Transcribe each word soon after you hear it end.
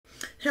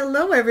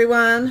Hello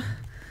everyone.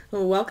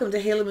 Well, welcome to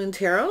Halo Moon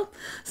Tarot.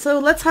 So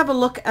let's have a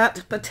look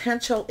at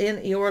potential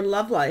in your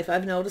love life.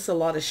 I've noticed a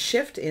lot of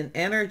shift in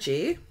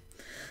energy.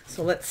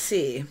 So let's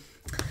see.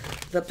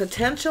 The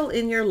potential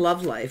in your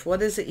love life.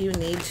 What is it you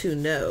need to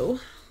know?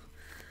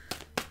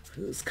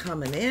 Who's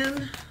coming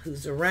in?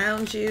 Who's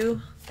around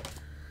you?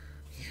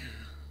 Yeah.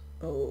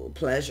 Oh,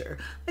 pleasure.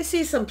 I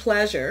see some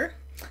pleasure.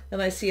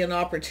 And I see an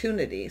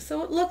opportunity.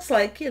 So it looks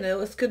like,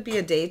 it could be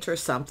a date or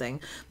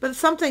something. But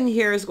something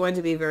here is going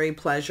to be very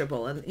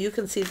pleasurable. And you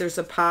can see there's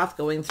a path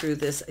going through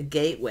this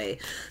gateway.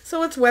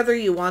 So it's whether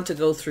you want to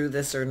go through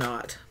this or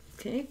not.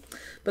 Okay.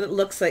 But it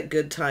looks like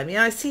good time.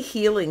 Yeah, I see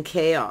healing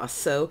chaos.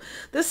 So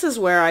this is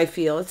where I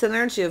feel it's an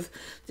energy of,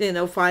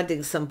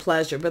 finding some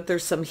pleasure, but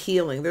there's some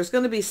healing. There's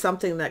going to be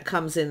something that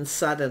comes in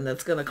sudden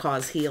that's going to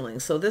cause healing.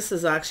 So this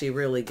is actually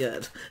really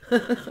good.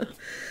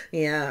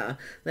 Yeah.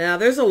 Now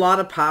there's a lot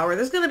of power.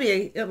 There's going to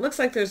be it looks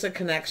like there's a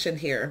connection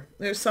here.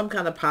 There's some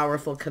kind of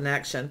powerful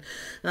connection.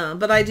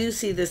 But I do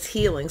see this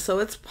healing. So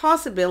it's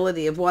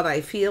possibility of what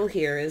I feel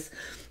here is,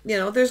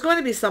 there's going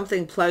to be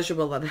something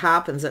pleasurable that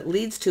happens that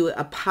leads to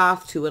a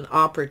path to an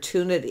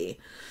opportunity.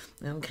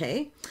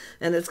 Okay.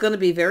 And it's going to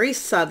be very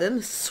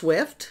sudden,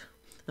 swift.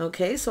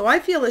 Okay. So I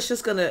feel it's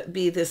just going to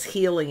be this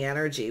healing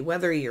energy,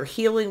 whether you're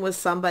healing with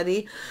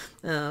somebody.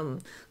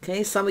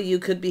 Okay. Some of you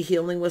could be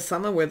healing with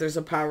someone where there's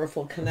a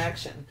powerful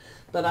connection.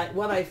 But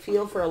what I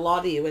feel for a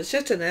lot of you is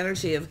just an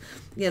energy of,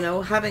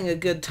 having a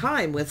good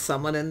time with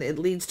someone, and it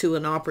leads to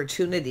an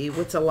opportunity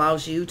which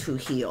allows you to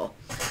heal.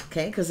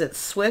 Okay, because it's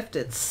swift,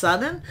 it's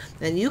sudden,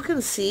 and you can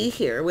see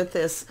here with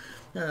this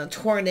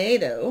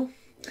tornado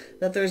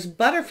that there's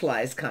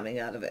butterflies coming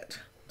out of it.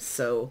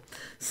 So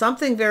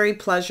something very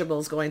pleasurable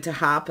is going to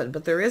happen,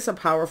 but there is a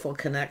powerful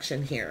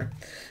connection here.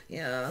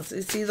 Yeah, so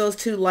you see those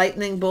two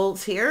lightning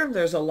bolts here?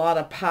 There's a lot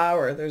of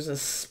power. There's a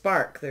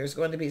spark. There's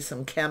going to be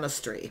some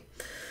chemistry.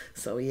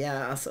 So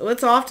yeah, so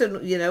it's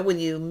often, when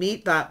you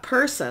meet that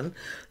person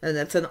and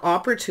it's an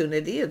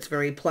opportunity, it's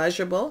very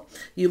pleasurable.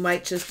 You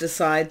might just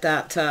decide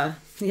that,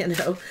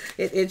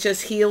 it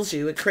just heals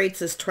you. It creates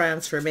this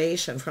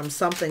transformation from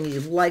something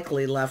you've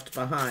likely left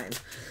behind.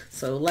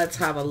 So let's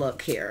have a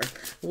look here.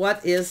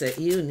 What is it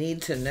you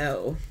need to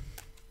know?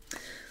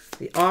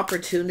 The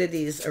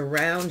opportunities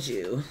around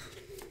you.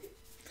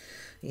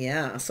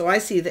 Yeah, so I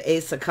see the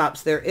Ace of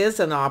Cups. There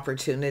is an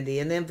opportunity,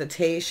 an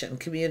invitation,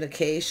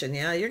 communication.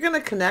 Yeah, you're going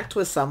to connect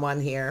with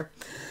someone here.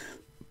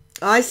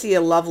 I see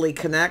a lovely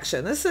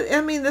connection.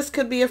 This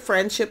could be a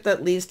friendship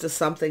that leads to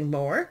something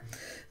more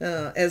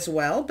as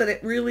well, but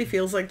it really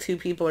feels like two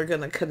people are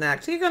going to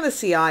connect. You're going to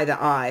see eye to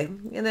eye.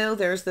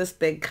 There's this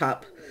big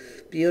cup.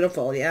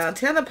 Beautiful. Yeah.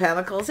 10 of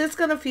Pentacles. It's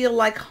going to feel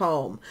like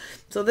home.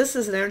 So this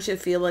is an energy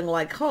of feeling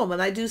like home.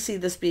 And I do see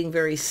this being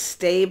very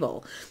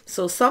stable.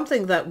 So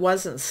something that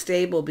wasn't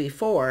stable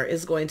before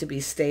is going to be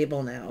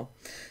stable now.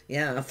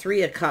 Yeah.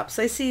 3 of Cups.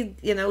 I see,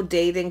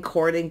 dating,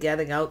 courting,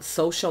 getting out,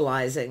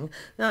 socializing,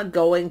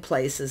 going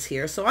places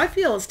here. So I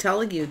feel it's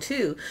telling you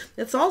too.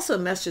 It's also a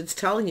message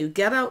telling you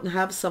get out and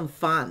have some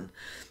fun.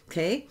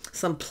 Okay,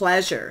 some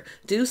pleasure.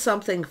 Do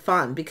something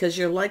fun because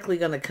you're likely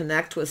going to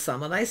connect with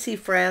someone. I see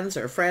friends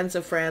or friends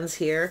of friends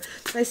here.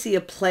 I see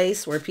a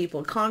place where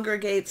people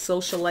congregate,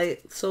 socialize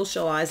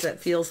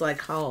that feels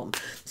like home.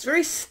 It's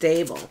very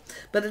stable,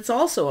 but it's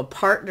also a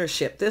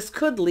partnership. This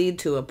could lead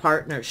to a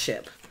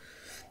partnership.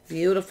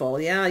 Beautiful.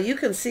 Yeah, you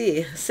can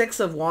see 6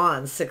 of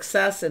Wands,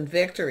 success and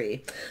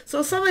victory.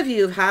 So some of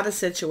you have had a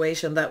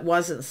situation that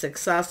wasn't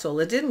successful.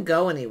 It didn't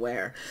go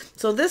anywhere.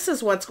 So this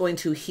is what's going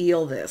to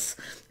heal this.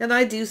 And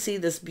I do see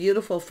this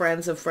beautiful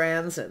friends of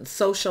friends and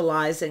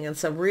socializing and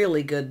some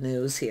really good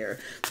news here.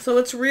 So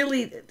it's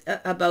really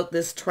about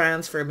this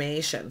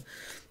transformation.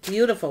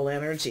 Beautiful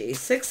energy.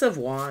 6 of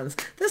Wands.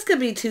 This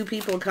could be two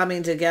people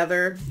coming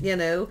together,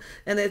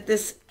 and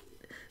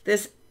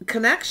this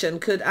connection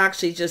could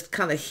actually just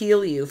kind of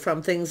heal you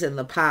from things in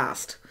the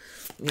past.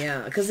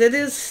 Yeah, because it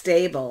is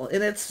stable,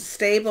 and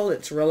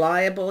it's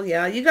reliable.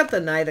 Yeah, you got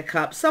the Knight of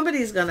Cups.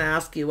 Somebody's going to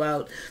ask you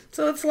out.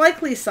 So it's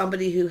likely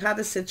somebody who had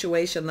a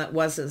situation that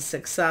wasn't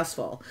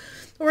successful,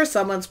 or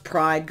someone's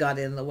pride got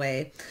in the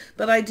way.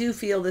 But I do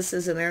feel this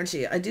is an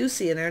energy. I do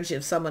see an energy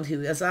of someone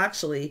who is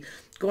actually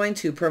going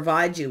to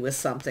provide you with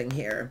something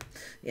here.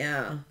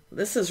 Yeah,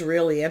 this is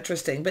really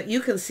interesting. But you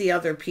can see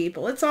other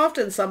people. It's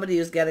often somebody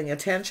who's getting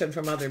attention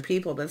from other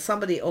people, but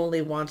somebody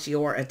only wants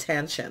your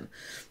attention.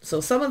 So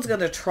someone's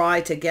going to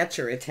try to get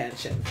your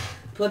attention.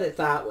 Put it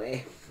that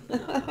way.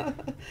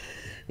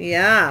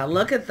 Yeah,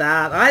 look at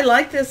that. I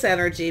like this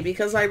energy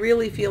because I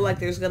really feel like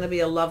there's going to be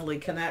a lovely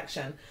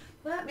connection.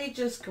 Let me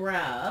just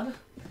grab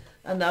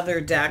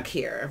another deck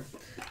here.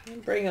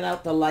 I'm bringing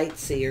out the Light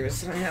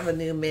Seers. I have a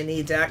new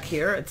mini deck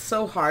here. It's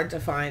so hard to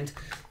find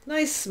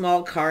nice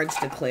small cards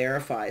to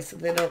clarify so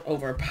they don't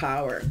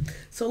overpower.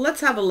 So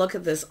let's have a look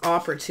at this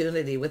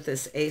opportunity with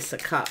this Ace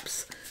of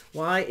Cups.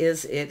 Why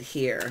is it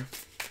here?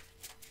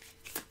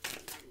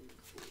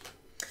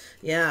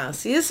 Yeah,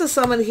 see, this is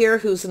someone here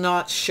who's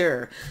not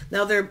sure.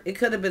 Now, it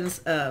could have been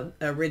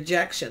a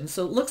rejection.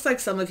 So it looks like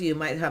some of you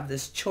might have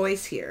this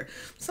choice here.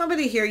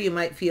 Somebody here you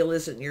might feel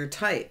isn't your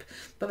type.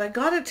 But I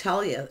got to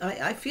tell you,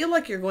 I feel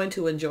like you're going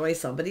to enjoy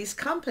somebody's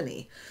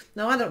company.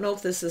 Now, I don't know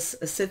if this is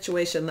a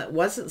situation that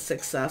wasn't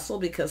successful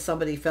because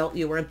somebody felt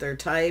you weren't their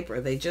type or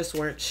they just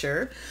weren't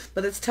sure.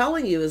 But it's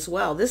telling you as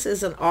well, this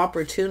is an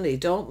opportunity.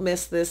 Don't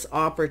miss this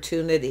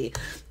opportunity.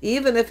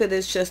 Even if it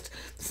is just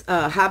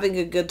having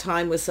a good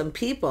time with some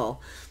people.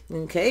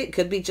 Okay, it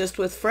could be just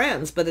with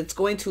friends, but it's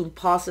going to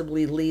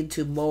possibly lead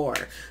to more.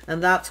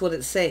 And that's what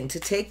it's saying, to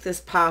take this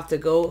path, to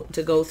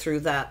go through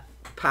that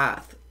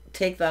path.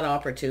 Take that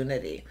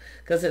opportunity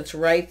because it's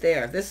right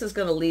there. This is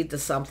going to lead to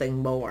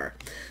something more.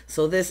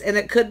 So this, and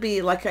it could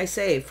be, like I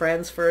say,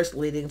 friends first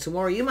leading to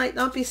more. You might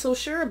not be so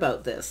sure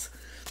about this.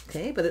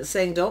 Okay, but it's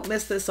saying don't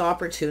miss this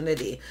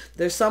opportunity.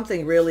 There's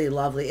something really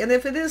lovely. And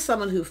if it is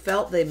someone who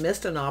felt they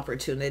missed an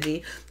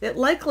opportunity, it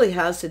likely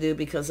has to do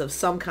because of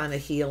some kind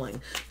of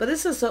healing. But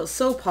this is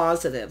so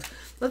positive.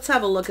 Let's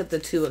have a look at the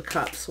Two of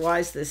Cups. Why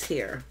is this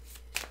here?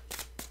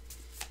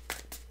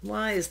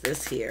 Why is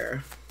this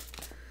here?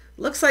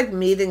 Looks like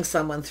meeting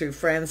someone through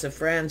friends of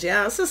friends.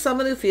 Yeah, this is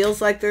someone who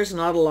feels like there's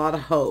not a lot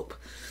of hope.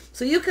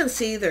 So you can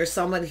see there's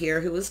someone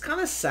here who was kind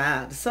of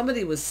sad.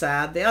 Somebody was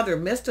sad. They either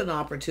missed an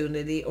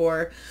opportunity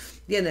or,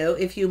 you know,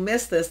 if you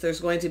miss this,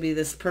 there's going to be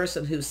this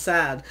person who's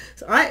sad.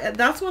 So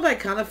that's what I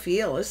kind of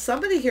feel. Is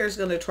somebody here is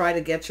going to try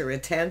to get your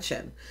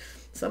attention.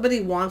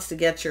 Somebody wants to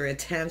get your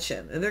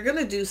attention. And they're going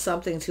to do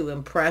something to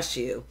impress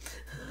you.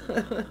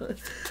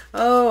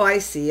 Oh, I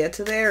see it.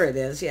 There it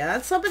is. Yeah,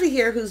 it's somebody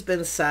here who's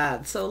been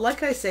sad. So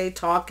like I say,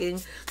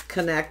 talking,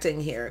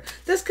 connecting here.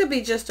 This could be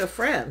just a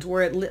friend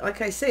where,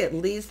 like I say, it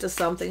leads to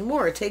something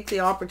more. Take the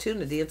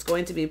opportunity. It's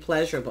going to be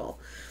pleasurable.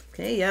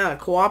 Okay, yeah,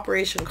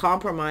 cooperation,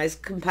 compromise,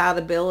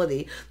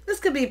 compatibility. This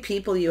could be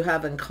people you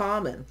have in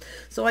common.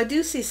 So I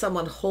do see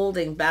someone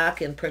holding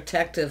back in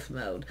protective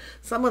mode.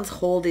 Someone's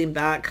holding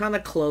back, kind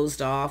of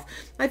closed off.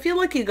 I feel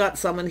like you got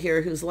someone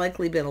here who's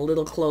likely been a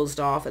little closed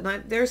off, and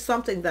there's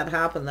something that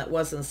happened that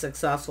wasn't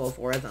successful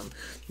for them,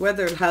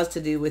 whether it has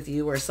to do with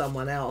you or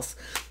someone else.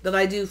 But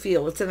I do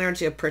feel it's an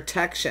energy of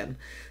protection,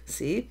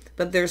 see?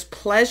 But there's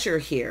pleasure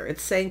here.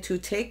 It's saying to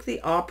take the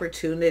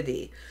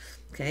opportunity,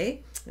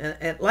 okay?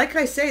 And like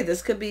I say,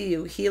 this could be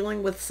you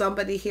healing with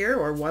somebody here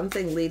or one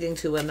thing leading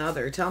to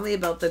another. Tell me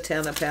about the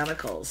Ten of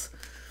Pentacles.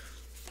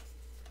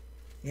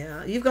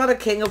 Yeah, you've got a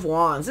King of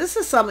Wands. This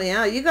is something,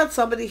 yeah, you got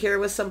somebody here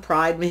with some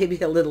pride, maybe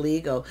a little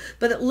ego.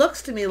 But it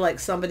looks to me like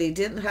somebody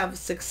didn't have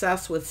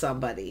success with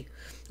somebody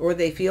or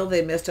they feel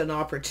they missed an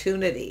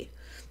opportunity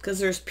because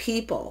there's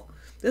people.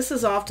 This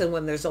is often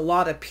when there's a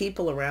lot of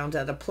people around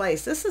at a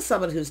place. This is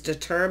someone who's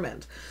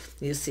determined.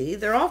 You see,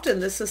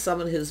 this is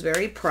someone who's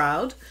very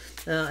proud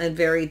and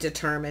very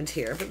determined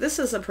here. But this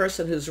is a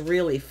person who's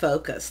really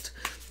focused.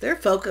 They're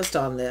focused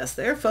on this.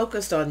 They're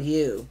focused on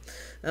you.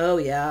 Oh,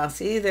 yeah.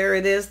 See, there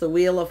it is, the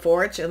Wheel of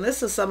Fortune.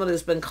 This is someone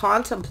who's been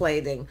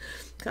contemplating,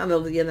 kind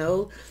of, you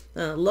know,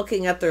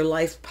 looking at their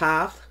life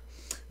path.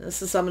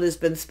 This is someone who's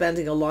been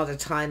spending a lot of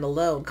time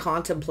alone,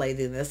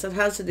 contemplating this. It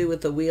has to do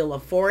with the Wheel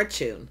of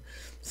Fortune.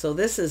 So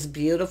this is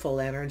beautiful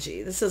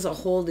energy. This is a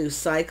whole new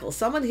cycle.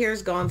 Someone here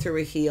has gone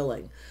through a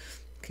healing.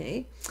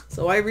 Okay,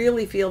 so I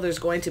really feel there's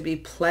going to be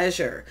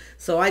pleasure.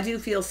 So I do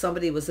feel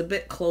somebody was a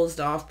bit closed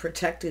off,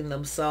 protecting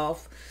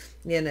themselves,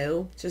 you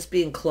know, just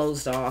being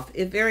closed off.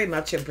 It very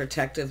much in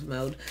protective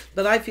mode.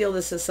 But I feel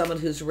this is someone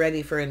who's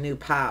ready for a new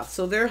path.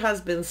 So there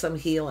has been some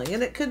healing.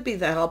 And it could be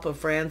the help of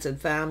friends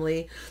and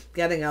family,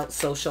 getting out,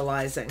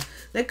 socializing.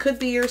 And it could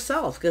be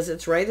yourself, because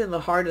it's right in the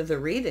heart of the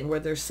reading where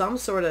there's some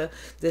sort of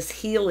this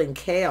healing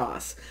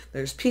chaos.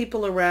 There's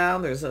people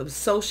around, there's a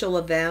social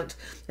event,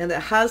 and it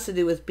has to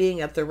do with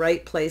being at the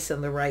right place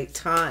and the right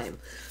time.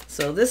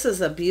 So this is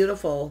a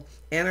beautiful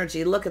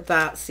energy. Look at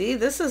that. See,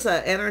 this is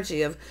an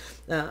energy of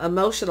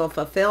emotional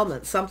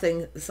fulfillment.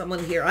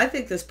 Someone here, I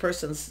think this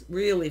person's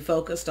really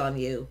focused on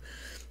you.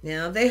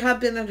 Now, they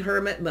have been in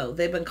hermit mode.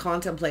 They've been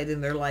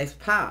contemplating their life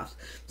path.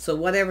 So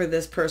whatever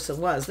this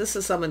person was, this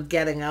is someone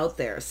getting out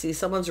there. See,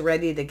 someone's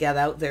ready to get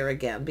out there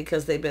again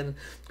because they've been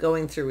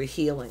going through a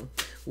healing.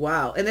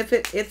 Wow. And if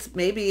it's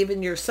maybe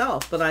even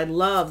yourself, but I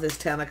love this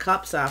Ten of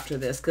Cups after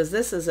this because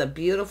this is a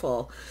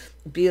beautiful,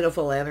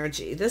 beautiful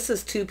energy. This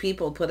is two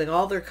people putting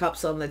all their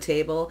cups on the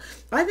table.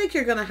 I think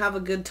you're going to have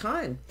a good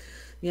time.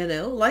 You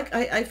know, like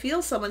I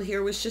feel someone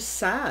here was just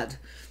sad.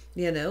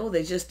 You know,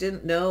 they just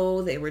didn't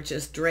know. They were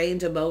just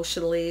drained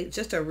emotionally.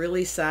 Just a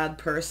really sad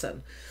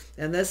person.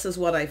 And this is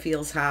what I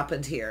feel's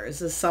happened here. Is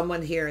this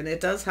someone here? And it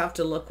does have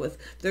to look with,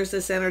 there's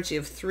this energy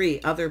of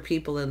 3 other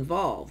people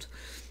involved.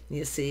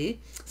 You see?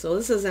 So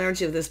this is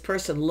energy of this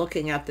person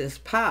looking at this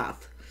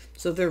path.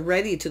 So they're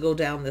ready to go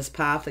down this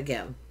path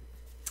again.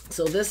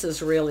 So this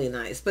is really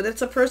nice. But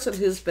it's a person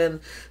who's been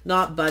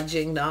not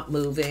budging, not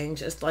moving,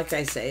 just like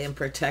I say, and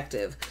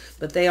protective.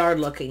 But they are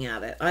looking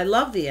at it. I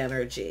love the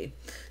energy.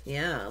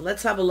 Yeah,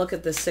 let's have a look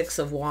at the Six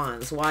of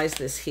Wands. Why is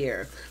this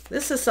here?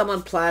 This is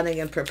someone planning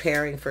and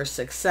preparing for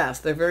success.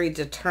 They're very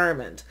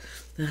determined.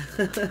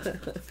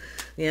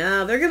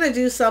 Yeah, they're going to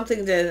do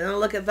something to, oh,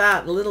 look at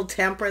that, a little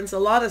temperance, a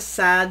lot of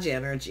Sag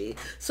energy.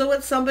 So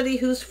it's somebody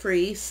who's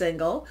free,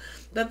 single,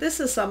 but this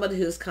is somebody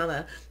who's kind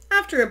of,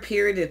 after a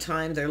period of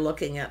time, they're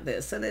looking at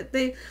this, and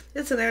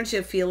it's an energy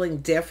of feeling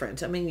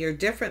different. I mean, you're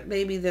different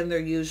maybe than their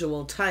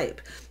usual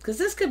type, because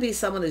this could be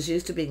someone who's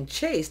used to being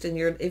chased, and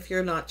if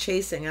you're not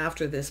chasing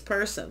after this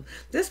person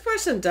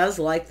does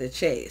like the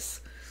chase.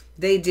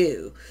 They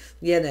do,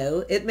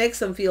 it makes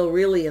them feel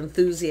really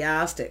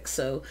enthusiastic.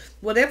 So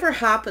whatever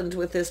happened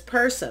with this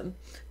person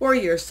or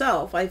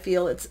yourself, I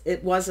feel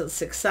it wasn't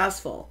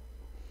successful.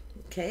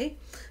 Okay,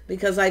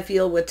 because I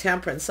feel with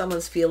temperance,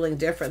 someone's feeling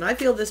different. I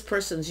feel this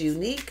person's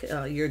unique.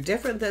 You're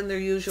different than their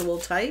usual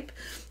type.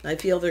 I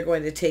feel they're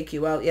going to take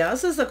you out. Yeah,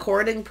 this is a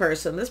courting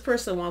person. This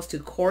person wants to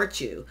court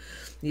you.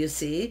 You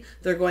see,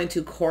 they're going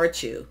to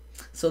court you.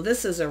 So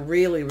this is a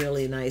really,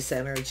 really nice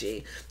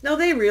energy. Now,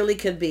 they really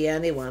could be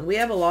anyone. We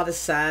have a lot of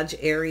Sag,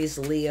 Aries,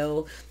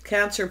 Leo,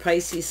 Cancer,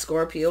 Pisces,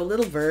 Scorpio,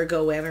 little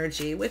Virgo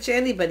energy, which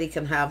anybody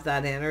can have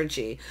that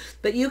energy.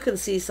 But you can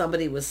see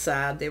somebody was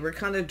sad. They were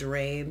kind of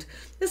drained.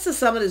 This is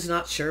someone who's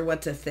not sure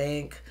what to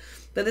think,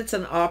 but it's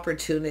an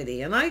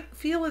opportunity. And I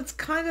feel it's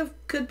kind of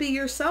could be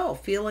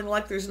yourself, feeling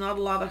like there's not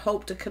a lot of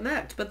hope to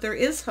connect, but there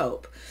is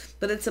hope.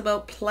 But it's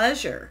about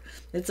pleasure.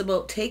 It's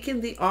about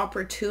taking the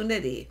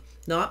opportunity,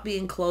 not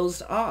being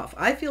closed off.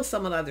 I feel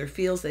someone either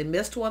feels they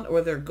missed one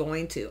or they're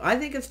going to. I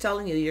think it's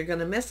telling you you're going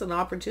to miss an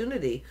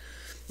opportunity.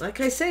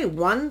 Like I say,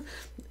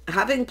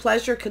 having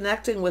pleasure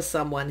connecting with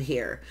someone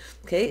here,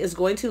 okay, is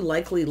going to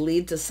likely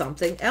lead to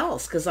something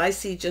else, because I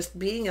see just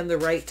being in the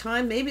right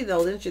time. Maybe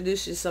they'll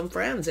introduce you to some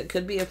friends. It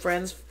could be a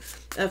friend's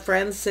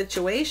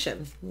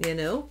situation,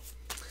 and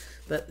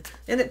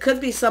it could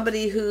be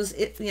somebody who's,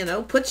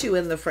 puts you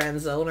in the friend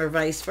zone or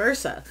vice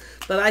versa.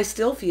 But I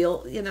still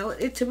feel,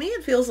 to me,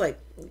 it feels like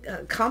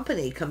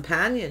company,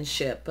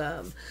 companionship,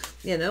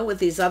 with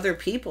these other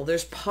people.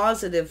 There's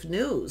positive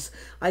news.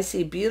 I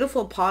see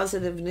beautiful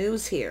positive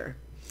news here.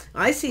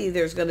 I see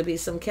there's going to be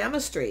some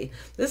chemistry.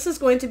 This is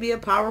going to be a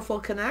powerful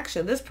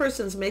connection. This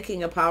person's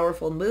making a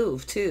powerful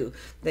move too.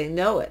 They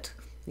know it.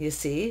 You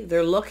see,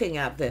 they're looking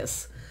at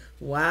this.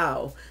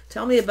 Wow.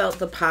 Tell me about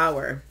the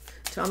power.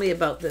 Tell me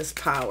about this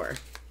power.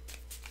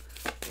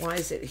 Why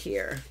is it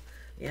here?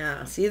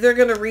 Yeah, see, they're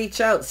going to reach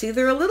out. See,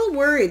 they're a little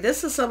worried.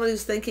 This is someone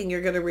who's thinking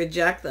you're going to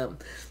reject them.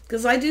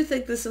 Because I do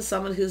think this is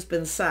someone who's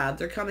been sad.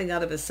 They're coming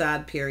out of a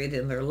sad period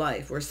in their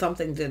life where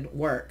something didn't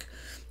work.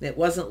 It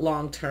wasn't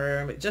long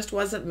term. It just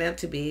wasn't meant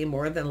to be,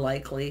 more than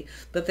likely.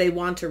 But they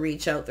want to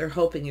reach out. They're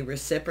hoping you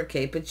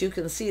reciprocate. But you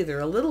can see they're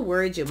a little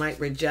worried you might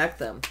reject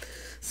them.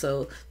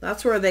 So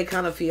that's where they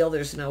kind of feel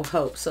there's no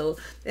hope. So,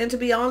 and to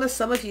be honest,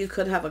 some of you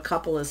could have a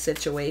couple of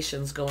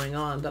situations going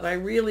on, but I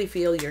really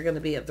feel you're going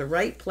to be at the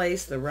right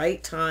place, the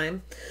right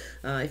time.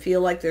 I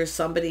feel like there's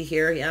somebody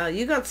here. Yeah,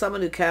 you got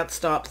someone who can't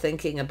stop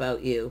thinking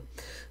about you.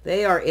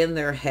 They are in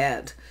their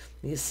head.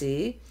 You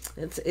see,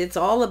 it's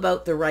all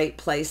about the right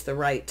place, the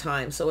right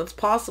time. So it's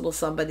possible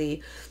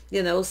somebody,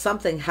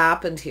 something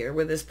happened here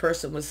where this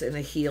person was in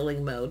a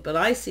healing mode. But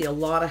I see a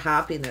lot of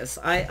happiness.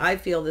 I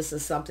feel this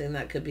is something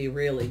that could be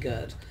really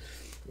good.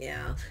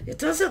 Yeah, it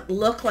doesn't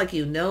look like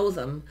you know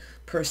them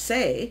per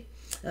se.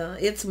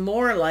 It's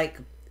more like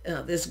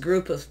this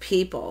group of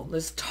people.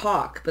 There's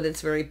talk, but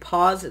it's very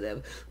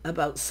positive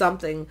about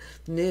something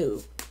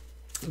new.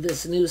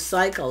 This new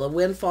cycle, a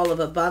windfall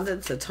of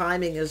abundance, the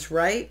timing is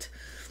right.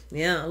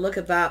 Yeah, look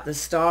at that, the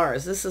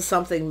stars. This is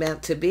something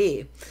meant to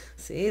be.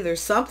 See, there's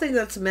something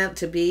that's meant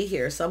to be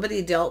here.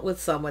 Somebody dealt with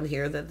someone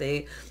here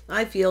that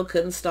I feel,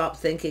 couldn't stop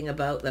thinking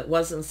about, that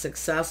wasn't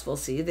successful.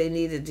 See, they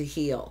needed to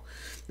heal.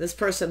 This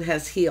person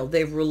has healed.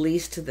 They've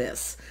released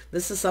this.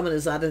 This is someone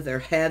who's out of their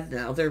head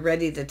now. They're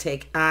ready to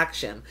take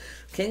action.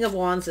 King of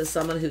Wands is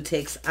someone who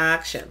takes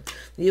action.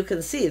 You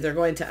can see they're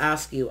going to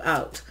ask you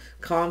out.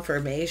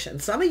 Confirmation.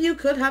 Some of you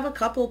could have a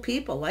couple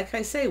people. Like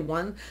I say,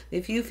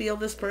 if you feel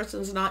this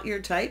person's not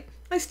your type,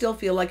 I still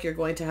feel like you're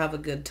going to have a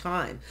good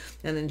time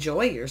and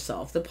enjoy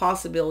yourself. The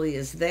possibility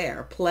is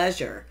there.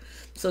 Pleasure.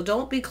 So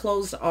don't be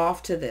closed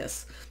off to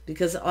this,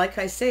 because like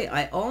I say,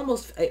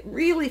 it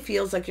really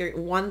feels like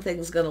one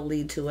thing's going to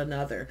lead to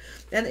another.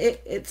 And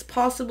it's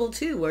possible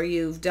too, where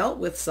you've dealt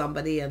with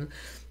somebody and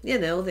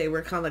they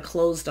were kind of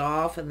closed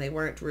off and they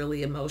weren't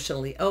really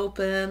emotionally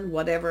open.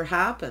 Whatever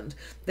happened,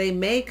 they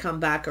may come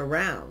back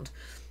around.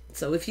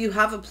 So if you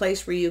have a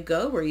place where you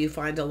go, where you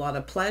find a lot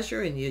of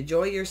pleasure and you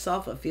enjoy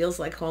yourself, it feels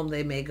like home,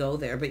 they may go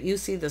there. But you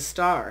see the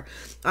star.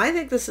 I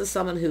think this is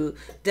someone who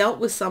dealt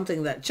with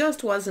something that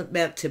just wasn't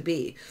meant to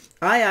be.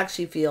 I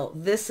actually feel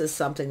this is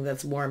something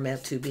that's more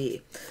meant to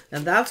be.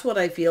 And that's what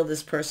I feel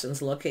this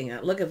person's looking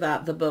at. Look at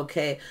that, the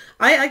bouquet.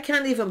 I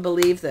can't even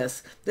believe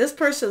this. This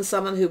person's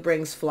someone who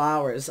brings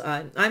flowers.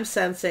 I'm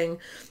sensing,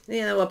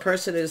 a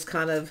person who's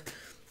kind of,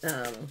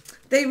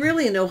 they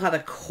really know how to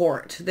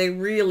court. They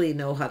really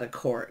know how to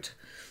court.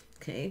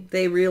 Okay,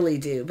 they really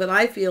do. But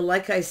I feel,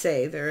 like I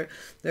say, they're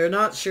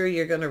not sure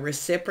you're going to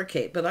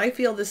reciprocate. But I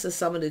feel this is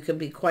someone who can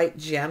be quite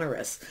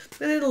generous.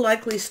 But it'll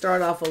likely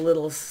start off a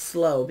little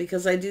slow,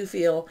 because I do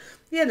feel,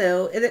 you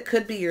know, and it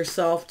could be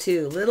yourself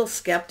too, a little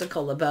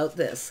skeptical about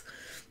this.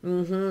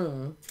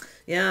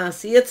 Yeah,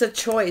 see, it's a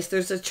choice.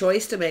 There's a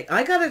choice to make.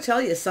 I got to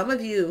tell you, some of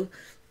you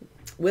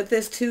with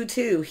this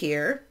 2-2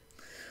 here,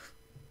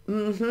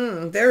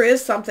 there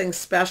is something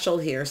special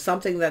here,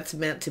 something that's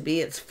meant to be.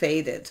 It's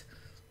fated.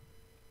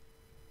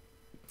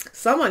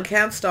 Someone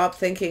can't stop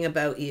thinking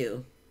about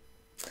you.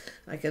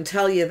 I can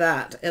tell you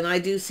that. And I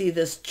do see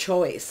this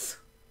choice.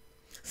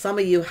 Some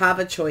of you have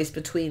a choice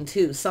between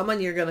two.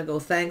 Someone you're going to go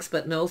thanks,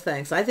 but no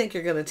thanks. I think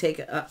you're going to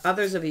take,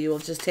 others of you will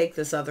just take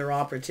this other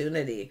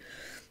opportunity.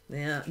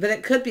 Yeah, but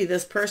it could be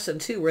this person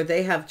too, where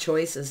they have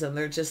choices and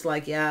they're just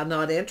like, yeah, I'm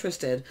not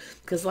interested.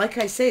 Because like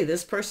I say,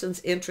 this person's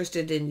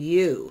interested in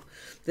you.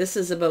 This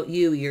is about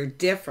you. You're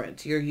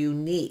different. You're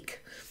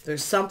unique.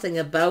 There's something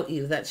about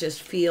you that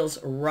just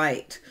feels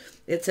right.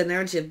 It's an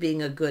energy of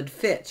being a good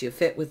fit. You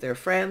fit with their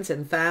friends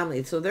and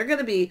family. So they're going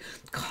to be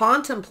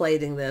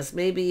contemplating this,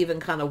 maybe even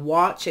kind of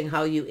watching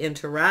how you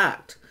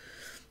interact.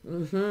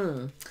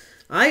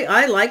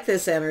 I like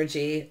this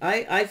energy.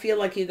 I feel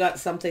like you got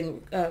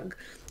something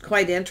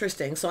quite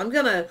interesting. So I'm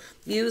going to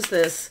use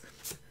this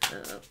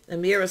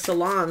Amira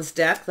Salon's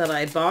deck that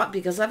I bought,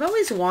 because I've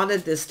always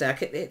wanted this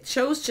deck. It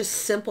shows just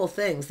simple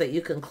things that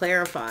you can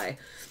clarify.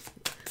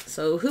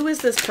 So who is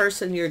this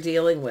person you're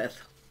dealing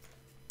with?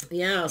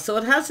 Yeah, so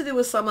it has to do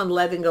with someone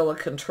letting go of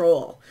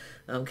control.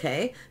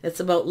 Okay, it's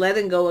about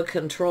letting go of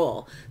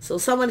control. So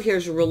someone here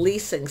is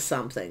releasing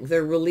something.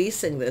 They're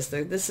releasing this.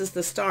 This is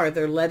the star.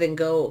 They're letting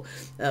go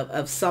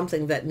of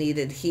something that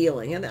needed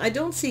healing. And I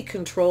don't see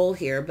control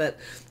here, but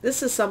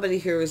this is somebody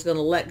here who's going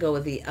to let go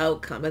of the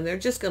outcome, and they're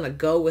just going to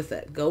go with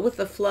it. Go with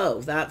the flow.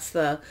 That's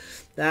the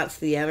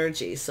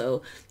energy.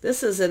 So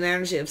this is an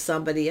energy of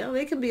somebody. Oh,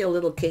 they can be a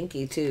little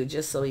kinky too,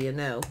 just so you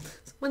know.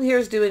 Someone here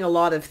is doing a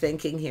lot of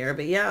thinking here,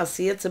 but yeah,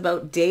 see, it's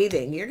about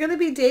dating. You're going to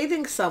be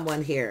dating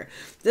someone here.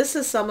 This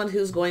is someone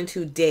who's going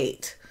to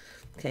date.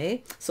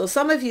 Okay, so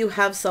some of you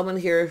have someone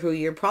here who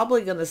you're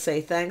probably going to say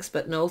thanks,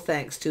 but no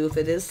thanks to, if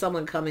it is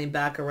someone coming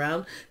back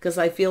around, because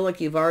I feel like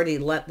you've already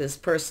let this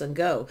person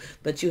go,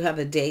 but you have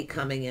a date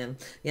coming in.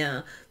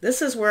 Yeah,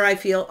 this is where I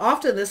feel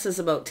often this is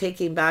about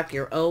taking back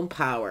your own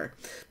power,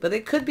 but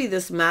it could be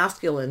this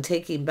masculine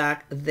taking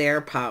back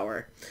their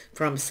power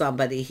from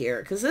somebody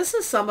here, because this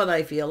is someone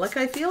I feel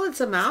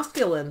it's a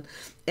masculine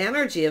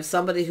energy of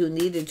somebody who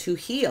needed to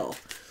heal.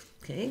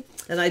 Okay,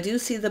 and I do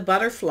see the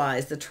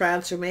butterflies, the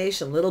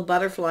transformation, little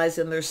butterflies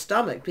in their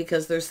stomach,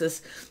 because there's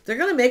this, they're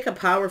going to make a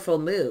powerful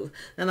move.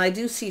 And I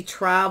do see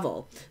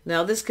travel.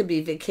 Now this could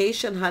be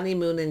vacation,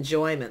 honeymoon,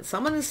 enjoyment.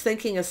 Someone is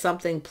thinking of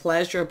something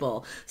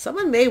pleasurable.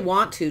 Someone may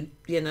want to,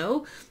 you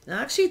know,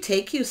 actually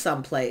take you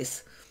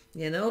someplace,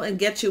 you know, and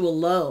get you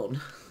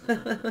alone.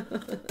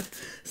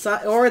 So,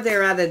 or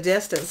they're at a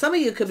distance. Some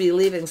of you could be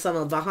leaving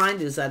someone behind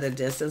who's at a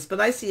distance,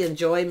 but I see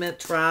enjoyment,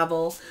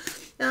 travel.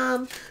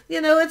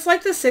 You know, it's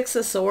like the Six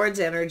of Swords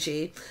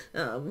energy.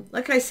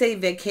 Like I say,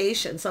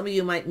 vacation. Some of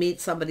you might meet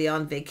somebody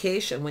on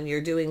vacation when you're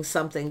doing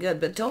something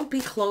good, but don't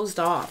be closed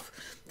off.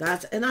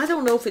 And I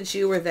don't know if it's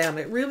you or them.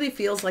 It really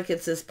feels like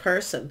it's this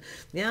person.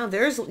 Yeah,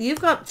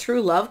 you've got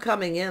true love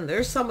coming in.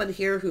 There's someone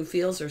here who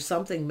feels there's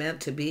something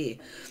meant to be.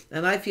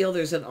 And I feel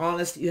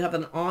you have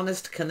an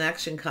honest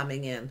connection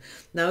coming in.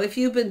 Now, if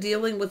you've been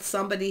dealing with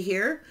somebody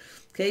here,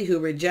 okay, who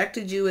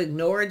rejected you,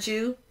 ignored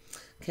you,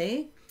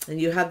 okay, and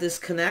you have this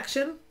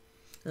connection,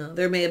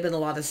 there may have been a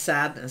lot of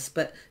sadness,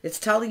 but it's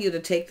telling you to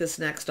take this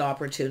next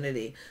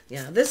opportunity.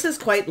 Yeah, this is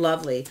quite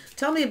lovely.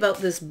 Tell me about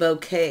this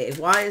bouquet.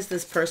 Why is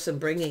this person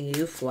bringing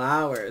you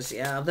flowers?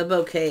 Yeah, the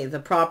bouquet, the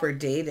proper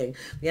dating.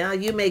 Yeah,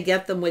 you may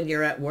get them when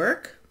you're at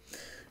work.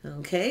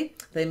 Okay,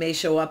 they may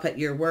show up at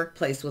your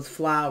workplace with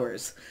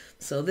flowers.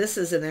 So this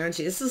is an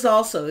energy. This is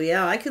also,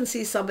 yeah, I can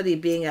see somebody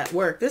being at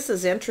work. This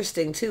is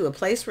interesting too, a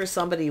place where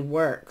somebody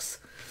works.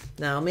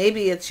 Now,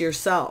 maybe it's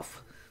yourself.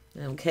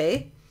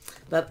 Okay,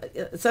 but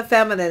it's a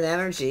feminine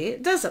energy.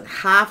 It doesn't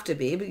have to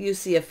be, but you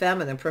see a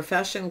feminine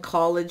profession,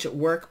 college,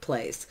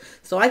 workplace.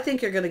 So I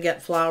think you're going to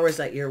get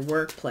flowers at your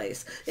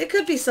workplace. It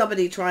could be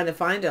somebody trying to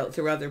find out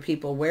through other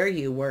people where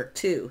you work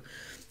too.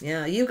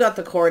 Yeah, you got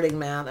the courting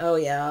man. Oh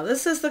yeah,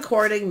 this is the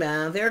courting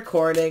man. They're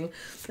courting.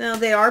 Now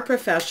they are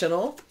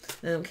professional.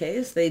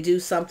 Okay, so they do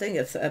something.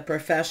 It's a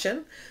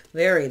profession.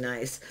 Very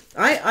nice.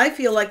 I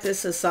feel like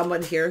this is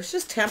someone here who's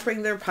just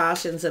tempering their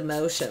passions,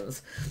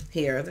 emotions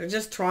here. They're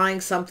just trying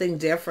something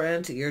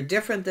different. You're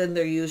different than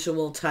their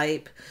usual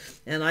type.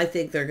 And I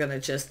think they're going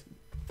to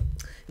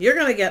you're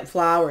going to get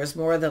flowers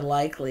more than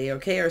likely,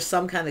 okay, or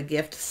some kind of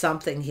gift,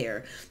 something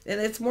here.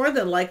 And it's more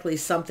than likely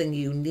something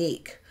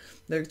unique.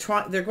 They're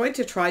going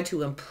to try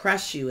to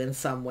impress you in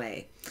some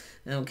way.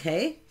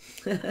 Okay.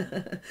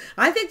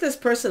 I think this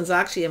person's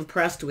actually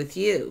impressed with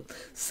you.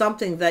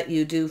 Something that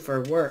you do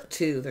for work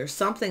too. There's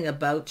something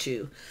about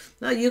you.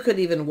 Now you could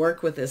even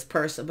work with this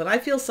person, but I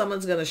feel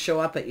someone's going to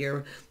show up at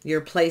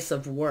your place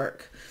of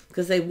work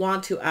because they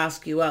want to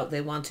ask you out.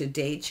 They want to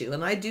date you.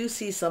 And I do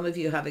see some of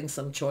you having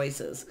some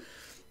choices.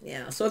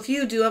 Yeah, so if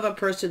you do have a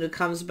person who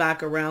comes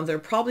back around, they're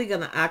probably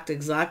going to act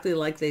exactly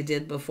like they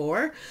did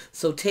before.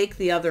 So take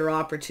the other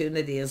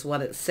opportunity is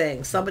what it's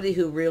saying. Somebody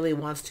who really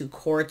wants to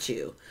court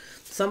you.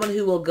 Someone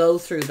who will go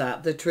through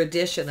that, the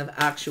tradition of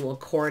actual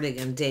courting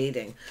and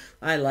dating.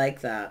 I like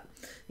that.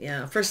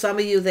 Yeah, for some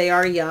of you, they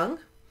are young.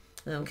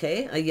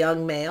 Okay, a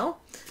young male.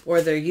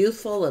 Or they're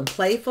youthful and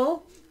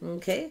playful.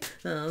 Okay,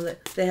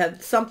 they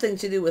had something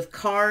to do with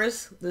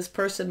cars. This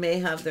person may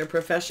have, their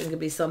profession could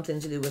be something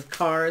to do with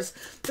cars.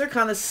 They're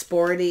kind of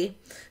sporty.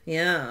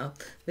 Yeah,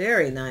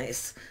 very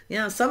nice.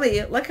 Yeah, some of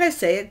you, like I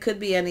say, it could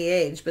be any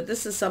age, but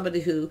this is somebody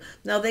who,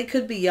 now they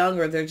could be young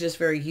or they're just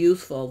very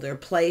youthful. They're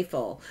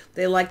playful.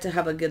 They like to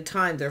have a good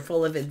time. They're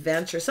full of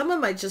adventure. Someone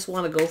might just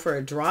want to go for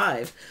a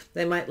drive.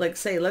 They might like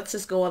say, let's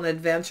just go on an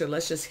adventure.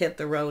 Let's just hit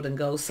the road and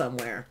go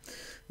somewhere.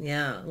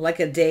 Yeah,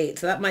 like a date.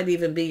 That might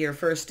even be your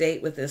first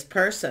date with this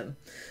person.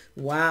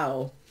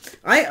 Wow.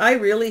 I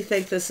really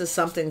think this is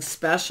something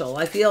special.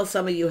 I feel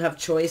some of you have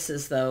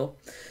choices though.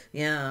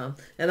 Yeah.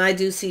 And I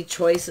do see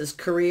choices.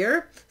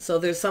 Career. So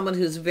there's someone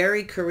who's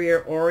very career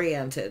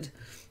oriented.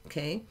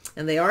 Okay.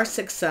 And they are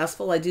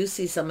successful. I do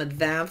see some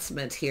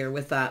advancement here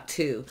with that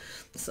too.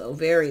 So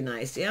very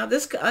nice. Yeah.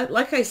 This,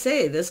 like I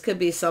say, this could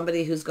be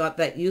somebody who's got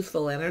that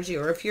youthful energy,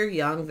 or if you're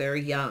young, they're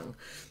young.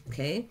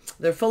 Okay.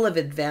 They're full of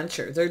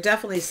adventure. They're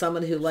definitely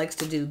someone who likes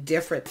to do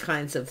different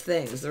kinds of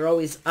things. They're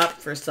always up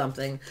for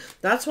something.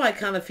 That's why I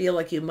kind of feel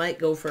like you might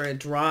go for a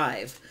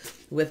drive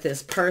with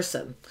this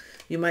person.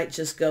 You might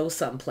just go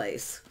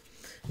someplace.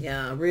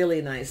 Yeah.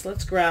 Really nice.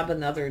 Let's grab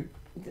another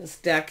this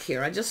deck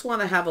here. I just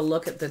want to have a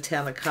look at the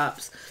Ten of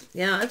Cups.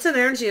 Yeah, it's an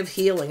energy of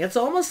healing. It's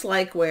almost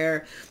like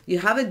where you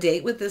have a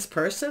date with this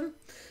person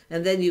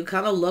and then you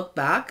kind of look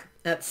back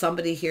at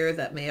somebody here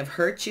that may have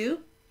hurt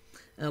you.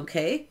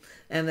 Okay.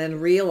 And then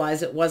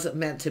realize it wasn't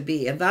meant to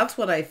be. And that's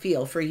what I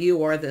feel for you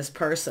or this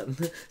person.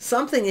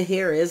 Something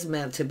here is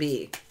meant to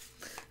be.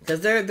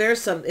 Because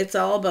there's some, it's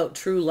all about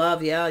true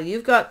love. Yeah,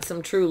 you've got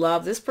some true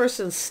love. This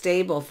person's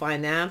stable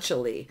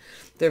financially.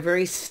 They're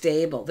very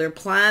stable. They're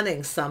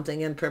planning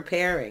something and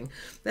preparing.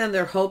 Then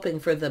they're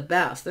hoping for the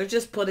best. They're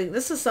just putting,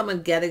 this is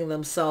someone getting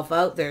themselves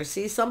out there.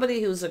 See,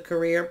 somebody who's a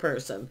career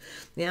person.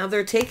 Yeah,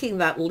 they're taking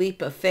that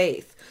leap of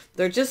faith.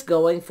 They're just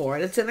going for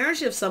it. It's an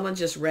energy of someone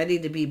just ready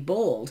to be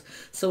bold.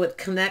 So it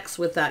connects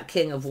with that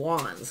King of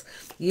Wands.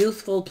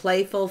 Youthful,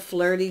 playful,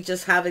 flirty,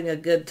 just having a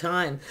good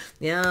time.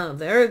 Yeah,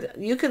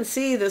 you can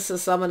see this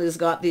is someone who's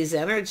got these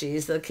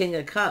energies, the King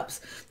of Cups.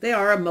 They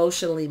are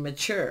emotionally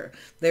mature.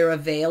 They're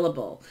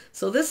available.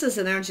 So this is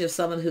an energy of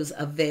someone who's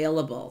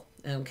available.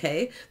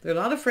 Okay, they're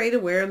not afraid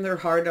of wearing their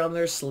heart on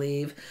their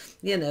sleeve,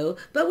 you know,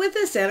 but with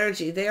this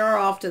energy, they are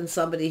often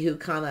somebody who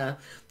kind of,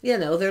 you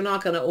know, they're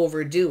not going to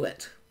overdo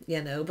it.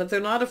 You know, but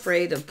they're not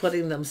afraid of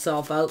putting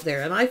themselves out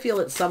there. And I feel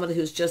it's someone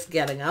who's just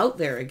getting out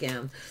there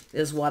again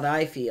is what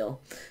I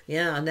feel.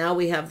 Yeah, now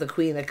we have the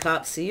Queen of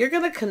Cups. So you're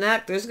going to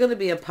connect. There's going to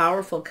be a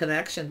powerful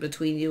connection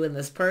between you and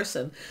this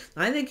person.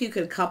 I think you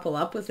could couple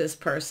up with this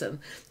person.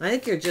 I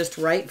think you're just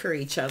right for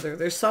each other.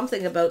 There's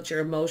something about your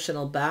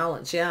emotional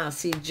balance. Yeah,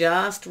 see,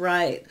 just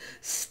right.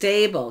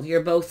 Stable.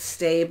 You're both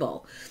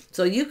stable.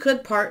 So you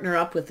could partner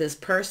up with this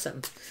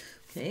person.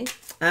 Okay,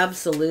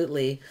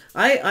 absolutely.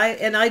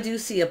 I do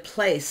see a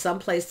place,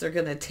 someplace they're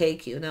going to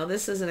take you. Now,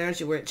 this is an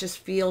energy where it just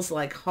feels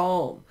like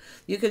home.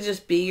 You could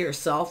just be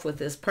yourself with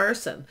this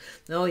person.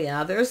 Oh,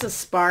 yeah, there's a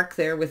spark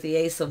there with the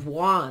Ace of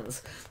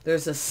Wands.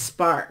 There's a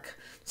spark.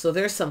 So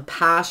there's some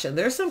passion.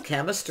 There's some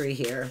chemistry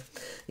here.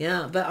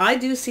 Yeah, but I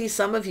do see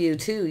some of you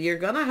too. You're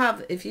going to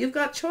have, if you've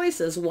got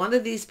choices, one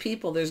of these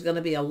people, there's going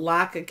to be a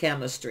lack of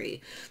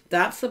chemistry.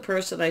 That's the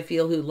person I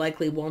feel who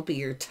likely won't be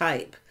your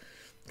type.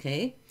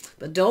 Okay,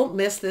 but don't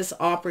miss this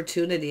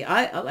opportunity.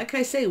 Like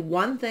I say,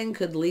 one thing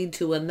could lead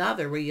to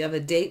another where you have a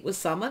date with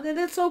someone and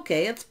it's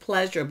okay. It's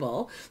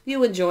pleasurable.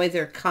 You enjoy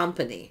their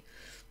company.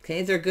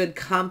 Okay, they're good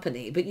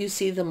company, but you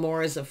see them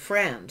more as a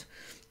friend.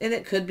 And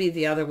it could be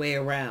the other way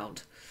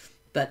around.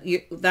 But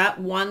that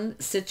one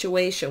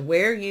situation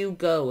where you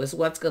go is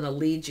what's going to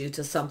lead you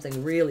to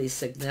something really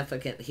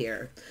significant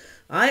here.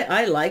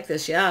 I like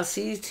this. Yeah,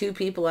 see two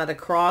people at a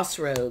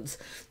crossroads.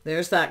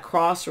 There's that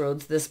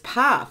crossroads, this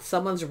path.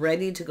 Someone's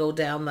ready to go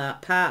down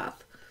that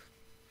path.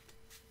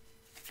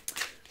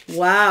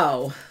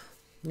 Wow.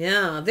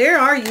 Yeah, they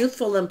are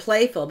youthful and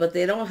playful, but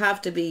they don't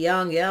have to be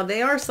young. Yeah,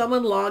 they are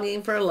someone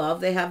longing for love.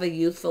 They have a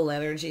youthful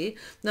energy.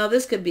 Now,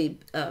 this could be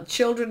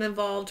children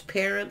involved,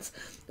 parents,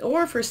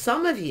 or for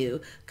some of you,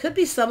 could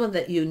be someone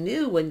that you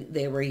knew when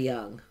they were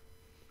young.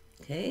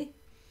 Okay?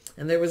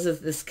 And there was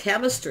this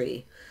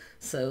chemistry.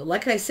 So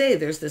like I say,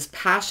 there's this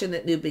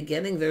passionate new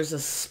beginning. There's a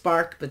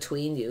spark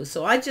between you.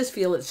 So I just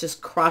feel it's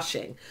just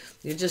crushing.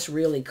 You're just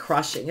really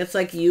crushing. It's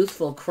like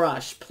youthful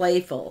crush,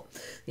 playful.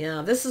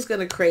 Yeah, this is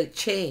going to create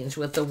change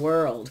with the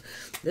world.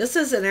 This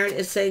is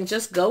it's saying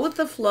just go with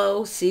the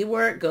flow, see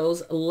where it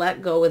goes,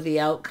 let go of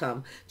the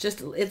outcome.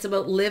 Just, it's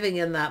about living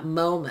in that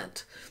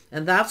moment.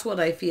 And that's what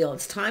I feel.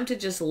 It's time to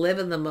just live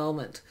in the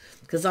moment,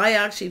 because I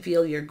actually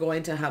feel you're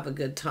going to have a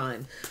good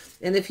time.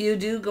 And if you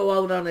do go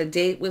out on a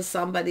date with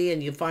somebody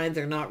and you find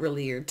they're not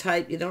really your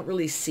type, you don't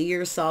really see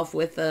yourself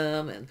with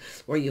them, and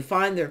or you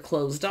find they're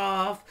closed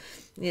off,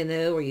 you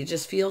know, or you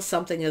just feel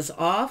something is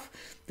off,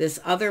 this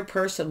other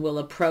person will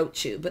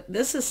approach you. But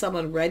this is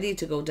someone ready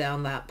to go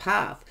down that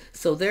path.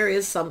 So there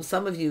is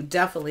some of you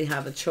definitely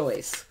have a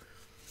choice.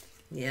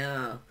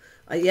 Yeah.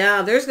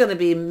 Yeah, there's going to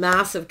be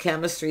massive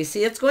chemistry.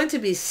 See, it's going to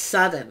be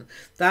sudden.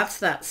 That's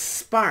that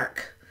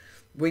spark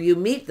where you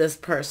meet this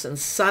person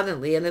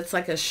suddenly, and it's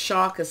like a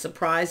shock, a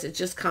surprise. It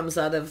just comes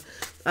out of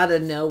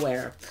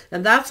nowhere.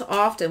 And that's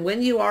often,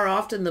 when you are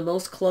often the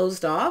most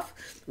closed off,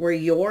 where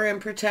you're in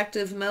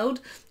protective mode,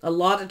 a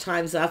lot of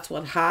times that's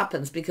what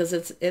happens, because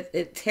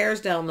it tears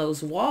down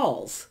those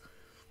walls.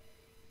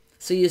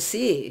 So you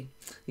see,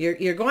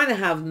 you're going to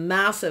have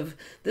massive,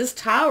 this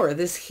tower,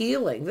 this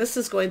healing, this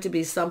is going to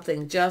be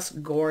something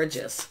just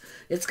gorgeous.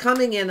 It's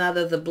coming in out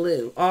of the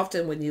blue,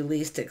 often when you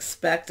least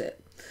expect it.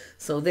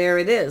 So there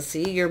it is.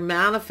 See, you're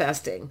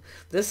manifesting.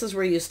 This is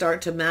where you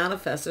start to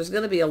manifest. There's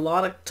going to be a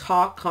lot of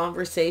talk,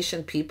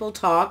 conversation, people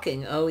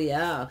talking. Oh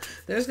yeah,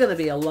 there's going to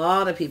be a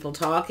lot of people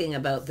talking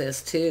about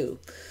this too.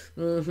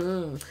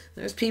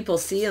 There's people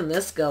seeing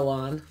this go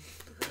on.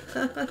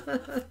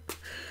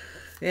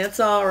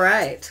 It's all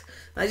right.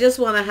 I just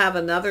want to have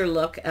another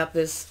look at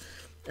this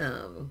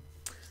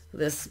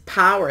this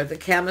power, the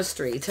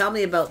chemistry. Tell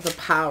me about the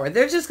power.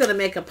 They're just going to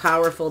make a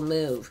powerful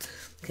move.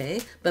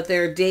 Okay, but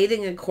they're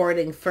dating and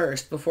courting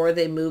first before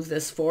they move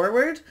this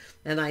forward.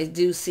 And I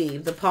do see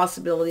the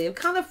possibility of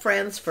kind of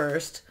friends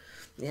first.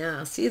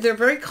 Yeah, see, they're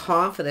very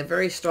confident,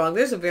 very strong.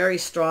 There's a very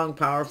strong,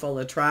 powerful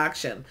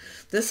attraction.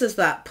 This is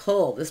that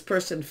pull. This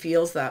person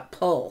feels that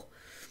pull.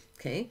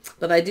 Okay,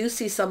 but I do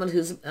see someone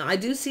I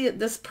do see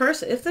this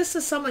person. If this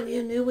is someone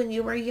you knew when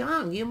you were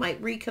young, you might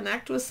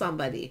reconnect with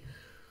somebody.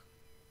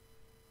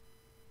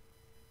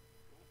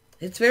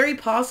 It's very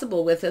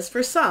possible with this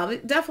for some.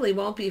 It definitely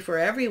won't be for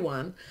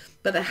everyone,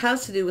 but it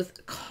has to do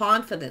with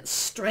confidence,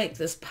 strength,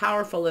 this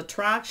powerful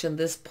attraction,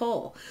 this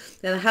pull.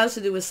 And it has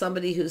to do with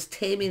somebody who's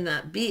taming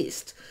that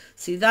beast.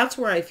 See, that's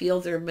where I feel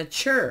they're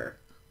mature.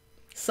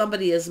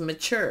 Somebody is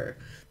mature,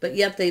 but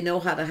yet they know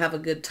how to have a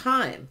good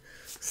time.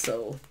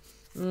 So,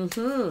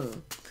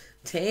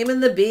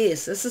 taming the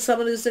beast. This is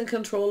someone who's in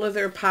control of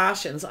their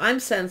passions. I'm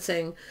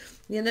sensing,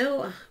 you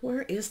know,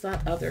 where is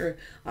that other?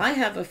 I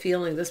have a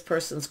feeling this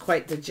person's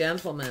quite the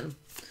gentleman.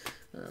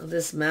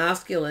 This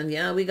masculine.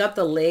 Yeah, we got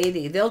the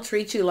lady. They'll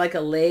treat you like a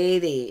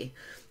lady.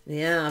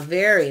 Yeah,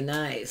 very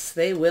nice.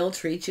 They will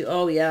treat you.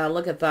 Oh, yeah,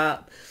 look at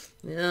that.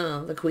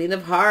 Yeah, the Queen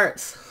of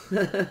Hearts.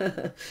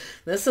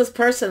 This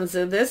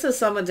is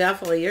someone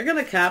definitely, you're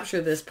going to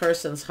capture this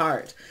person's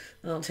heart.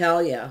 I'll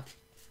tell you.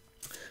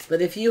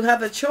 But if you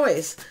have a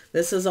choice,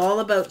 this is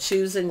all about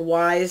choosing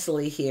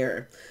wisely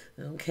here.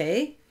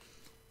 Okay?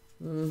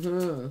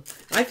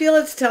 I feel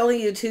it's telling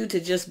you too to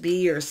just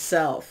be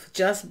yourself.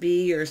 Just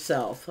be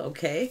yourself,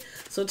 okay?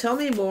 So tell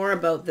me more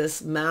about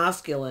this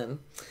masculine.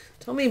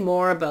 Tell me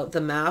more about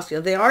the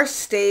masculine. They are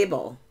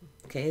stable,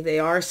 okay? They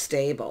are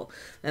stable.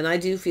 And I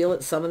do feel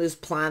it's someone who's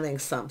planning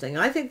something.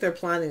 I think they're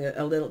planning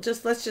a little,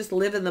 let's just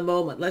live in the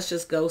moment. Let's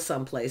just go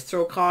someplace.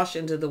 Throw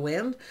caution to the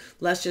wind.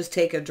 Let's just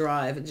take a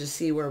drive and just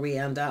see where we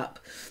end up,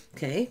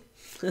 okay?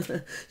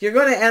 You're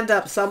going to end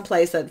up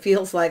someplace that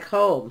feels like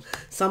home,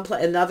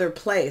 another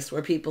place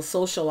where people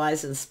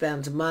socialize and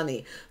spend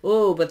money.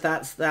 Oh, but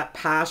that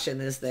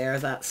passion is there,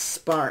 that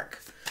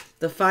spark.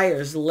 The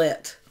fire's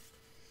lit.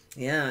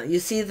 Yeah, you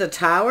see the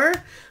tower?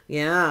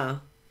 Yeah.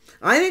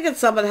 I think it's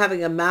someone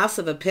having a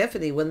massive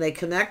epiphany when they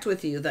connect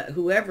with you, that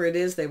whoever it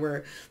is they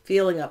were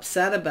feeling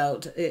upset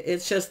about,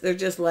 it's just, they're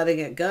just letting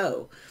it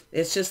go.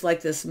 It's just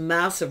like this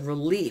massive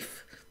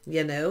relief.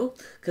 You know,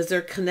 because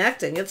they're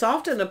connecting. It's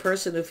often a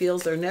person who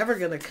feels they're never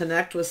going to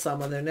connect with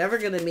someone. They're never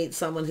going to meet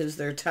someone who's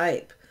their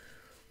type.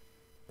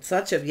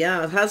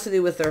 Yeah, it has to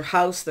do with their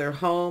house, their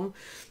home.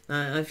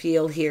 I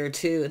feel here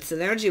too. It's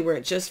an energy where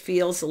it just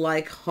feels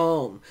like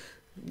home.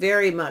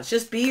 Very much.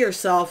 Just be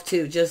yourself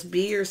too. Just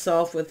be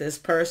yourself with this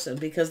person,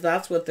 because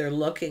that's what they're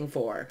looking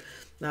for.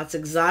 That's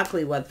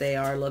exactly what they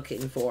are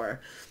looking for.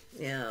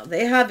 Yeah,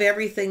 they have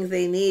everything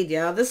they need.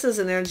 Yeah, this is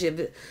an energy of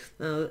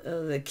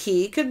the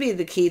key. It could be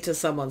the key to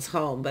someone's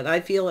home, but I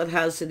feel it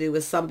has to do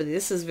with somebody.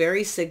 This is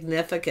very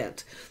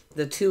significant.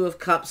 The Two of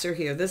Cups are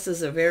here. This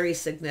is a very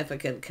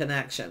significant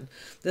connection.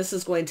 This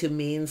is going to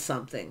mean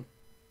something.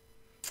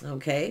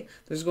 Okay,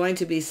 there's going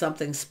to be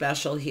something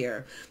special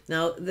here.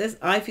 Now,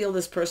 I feel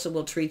this person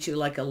will treat you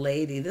like a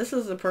lady. This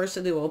is a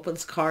person who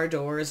opens car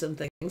doors and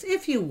things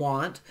if you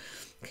want.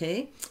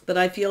 Okay, but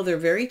I feel they're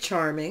very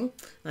charming.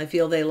 I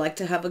feel they like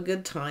to have a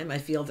good time. I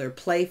feel they're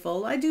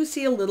playful. I do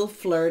see a little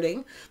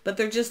flirting, but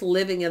they're just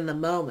living in the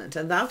moment.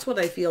 And that's what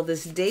I feel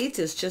this date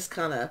is just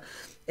kind of,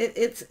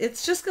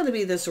 it's just going to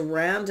be this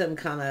random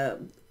kind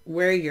of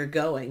where you're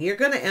going. You're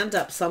going to end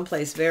up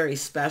someplace very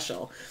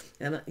special.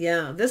 And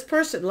yeah, this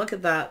person, look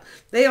at that.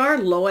 They are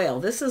loyal.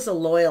 This is a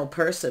loyal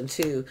person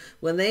too.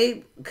 When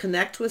they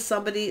connect with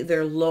somebody,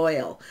 they're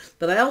loyal.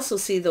 But I also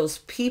see those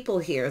people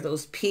here,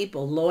 those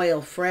people,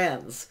 loyal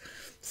friends.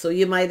 So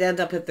you might end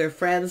up at their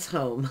friend's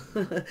home.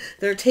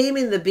 They're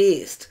taming the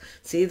beast.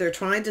 See, they're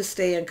trying to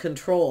stay in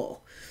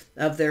control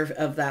of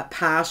that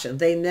passion.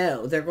 They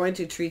know they're going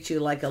to treat you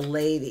like a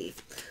lady.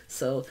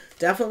 So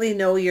definitely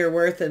know your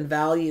worth and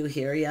value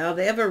here. Yeah,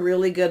 they have a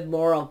really good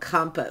moral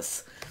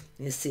compass.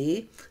 You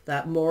see,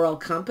 that moral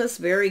compass,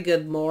 very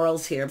good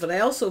morals here. But I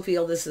also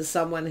feel this is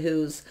someone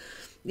who's,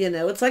 you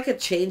know, it's like a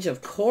change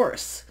of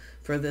course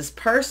for this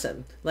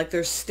person. Like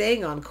they're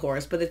staying on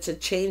course, but it's a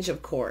change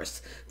of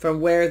course from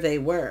where they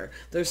were.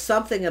 There's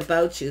something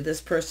about you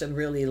this person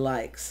really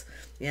likes.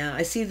 Yeah,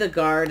 I see the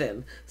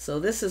garden. So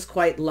this is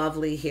quite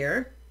lovely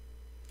here.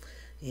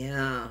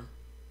 Yeah.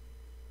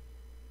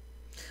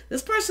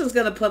 This person's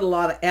going to put a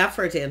lot of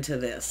effort into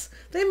this.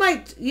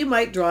 You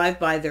might drive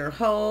by their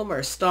home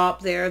or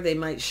stop there. They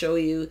might show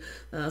you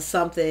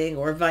something,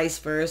 or vice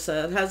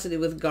versa. It has to do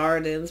with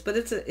gardens, but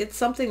it's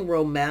something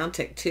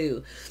romantic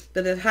too.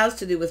 But it has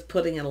to do with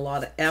putting in a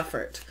lot of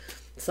effort.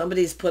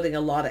 Somebody's putting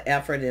a lot of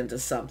effort into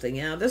something.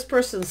 Yeah, this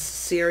person's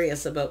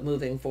serious about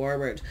moving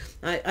forward.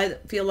 I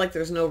feel like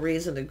there's no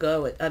reason to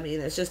go. I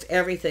mean, it's just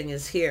everything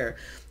is here.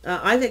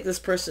 I think this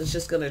person's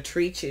just going to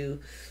treat you,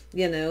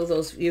 you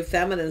know, you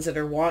feminines that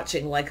are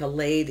watching, like a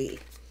lady.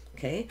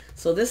 Okay,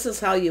 so this is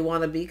how you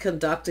want to be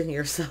conducting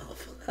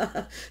yourself.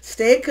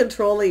 Stay in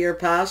control of your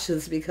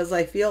passions, because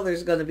I feel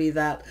there's going to be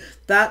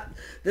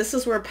this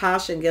is where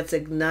passion gets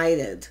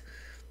ignited.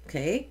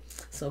 Okay,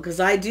 so because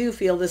I do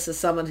feel this is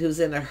someone who's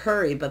in a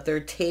hurry, but they're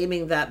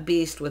taming that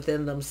beast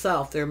within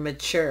themselves. They're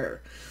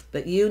mature,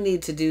 but you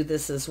need to do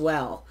this as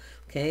well.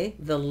 Okay,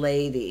 the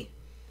lady.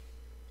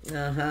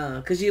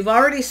 Because you've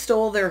already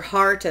stole their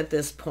heart at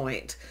this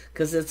point,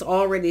 because it's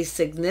already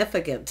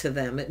significant to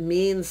them. It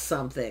means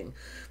something.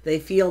 They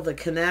feel the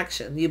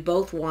connection. You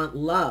both want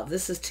love.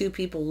 This is two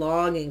people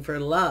longing for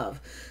love.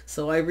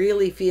 So I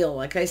really feel,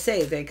 like I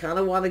say, they kind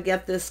of want to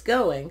get this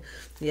going.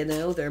 You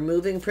know, they're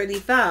moving pretty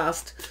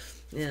fast.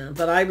 Yeah,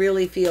 but I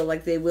really feel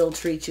like they will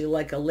treat you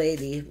like a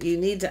lady. You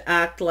need to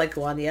act like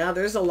one. Yeah,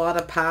 there's a lot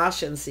of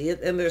passion, see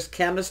it, and there's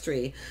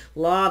chemistry, a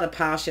lot of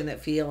passionate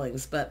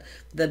feelings. But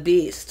the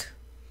beast,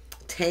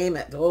 tame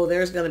it. Oh,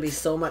 there's going to be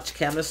so much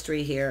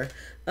chemistry here.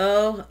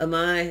 Oh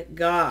my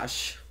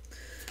gosh.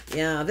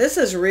 Yeah, this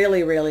is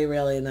really, really,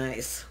 really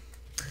nice.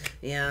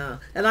 Yeah,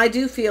 and I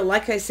do feel,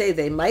 like I say,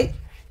 they might,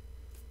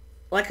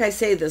 like I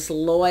say, this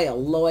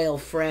loyal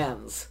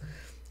friends,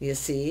 you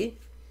see.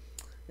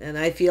 And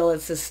I feel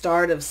it's the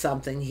start of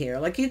something here.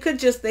 Like they could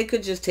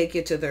just take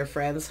you to their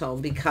friend's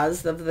home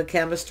because of the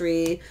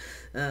chemistry.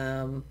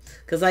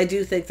 Because I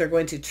do think they're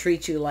going to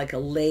treat you like a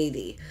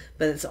lady,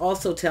 but it's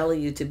also telling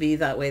you to be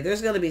that way.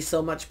 There's going to be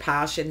so much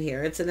passion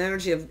here. It's an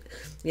energy of,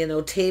 you know,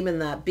 taming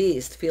that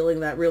beast, feeling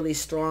that really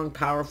strong,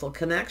 powerful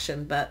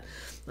connection. But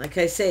like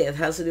I say, it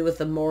has to do with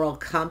the moral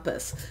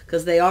compass,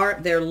 because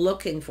they're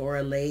looking for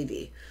a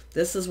lady.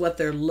 This is what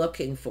they're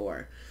looking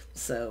for.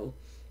 So,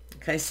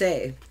 like I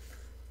say,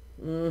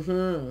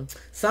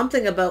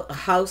 something about a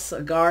house,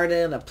 a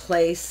garden, a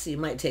place. You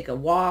might take a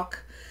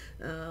walk.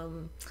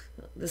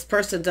 This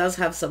person does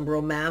have some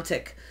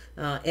romantic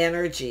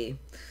energy,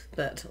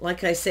 but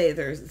like I say,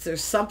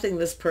 there's something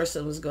this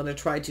person was going to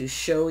try to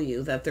show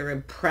you that they're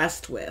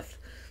impressed with.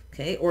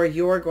 Okay, or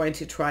you're going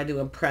to try to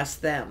impress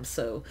them.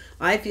 So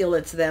I feel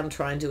it's them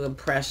trying to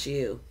impress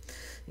you.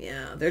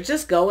 Yeah, they're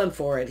just going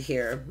for it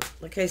here.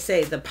 Like I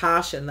say, the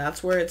passion,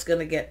 that's where it's going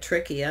to get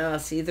tricky.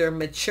 See, they're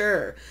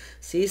mature.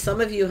 See,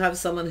 some of you have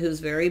someone who's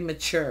very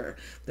mature.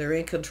 They're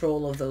in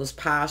control of those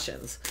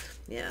passions.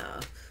 Yeah,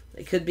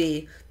 it could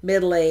be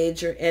middle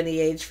age or any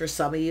age for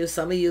some of you.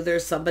 Some of you,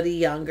 there's somebody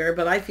younger,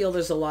 but I feel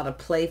there's a lot of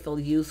playful,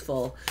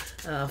 youthful,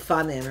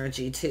 fun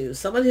energy too.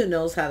 Someone who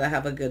knows how to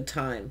have a good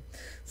time.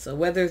 So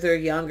whether they're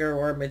younger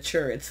or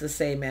mature, it's the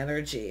same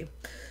energy.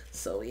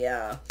 So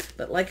yeah,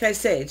 but like I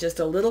say, just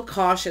a little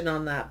caution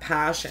on that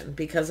passion,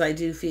 because I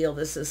do feel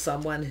this is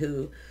someone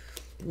who,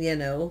 you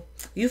know,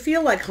 you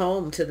feel like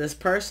home to this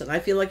person. I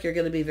feel like you're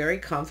going to be very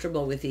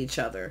comfortable with each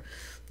other,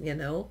 you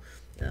know.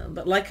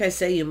 But like I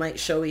say, you might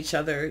show each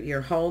other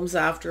your homes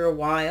after a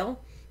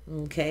while.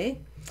 Okay,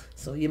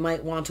 so you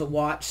might want to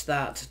watch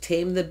that.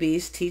 Tame the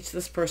beast. Teach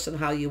this person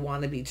how you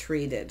want to be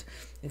treated,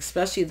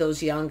 especially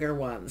those younger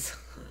ones.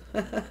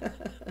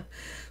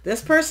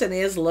 This person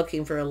is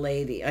looking for a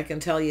lady. I can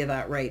tell you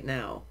that right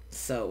now.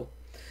 So,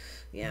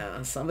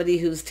 Yeah, somebody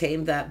who's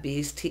tamed that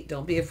beast.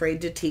 Don't be afraid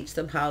to teach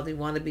them how they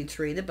want to be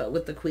treated. But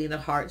with the Queen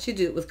of Hearts, you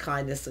do it with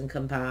kindness and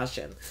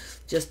compassion.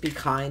 Just be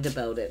kind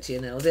about it, you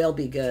know. They'll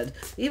be good.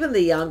 Even the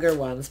younger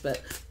ones.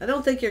 But I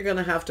don't think you're going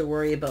to have to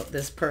worry about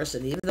this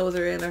person. Even though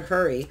they're in a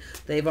hurry,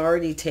 they've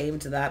already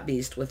tamed that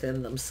beast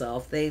within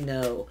themselves. They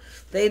know.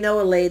 They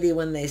know a lady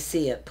when they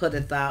see it. Put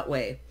it that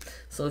way.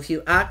 So if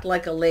you act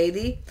like a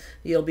lady,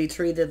 you'll be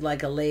treated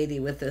like a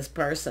lady with this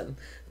person.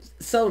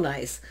 So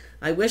nice.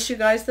 I wish you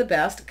guys the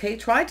best. Okay,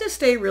 try to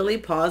stay really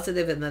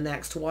positive in the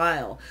next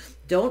while.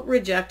 Don't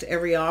reject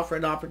every offer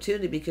and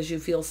opportunity because you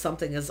feel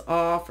something is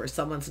off or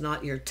someone's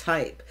not your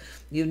type.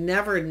 You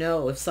never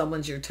know if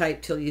someone's your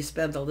type till you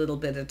spend a little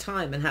bit of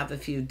time and have a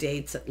few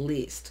dates at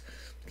least.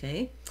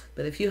 Okay,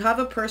 but if you have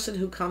a person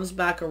who comes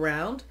back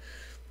around,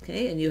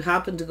 okay, and you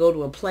happen to go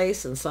to a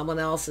place and someone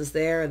else is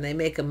there and they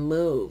make a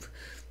move,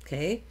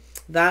 okay,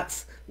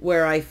 that's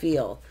where I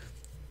feel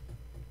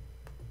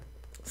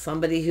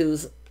somebody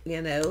who's,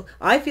 you know,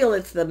 I feel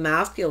it's the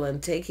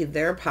masculine taking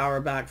their power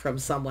back from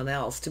someone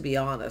else, to be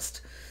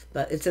honest.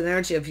 But it's an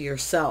energy of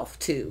yourself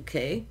too,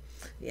 okay?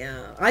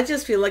 Yeah, I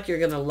just feel like you're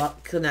going to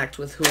connect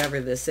with whoever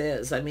this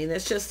is. I mean,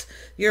 it's just,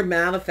 you're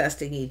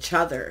manifesting each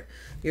other.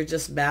 You're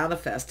just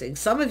manifesting.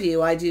 Some of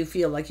you, I do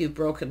feel like you've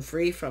broken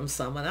free from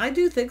someone. I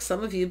do think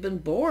some of you have been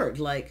bored.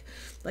 Like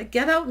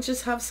get out and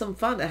just have some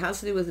fun. It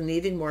has to do with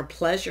needing more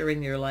pleasure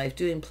in your life,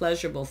 doing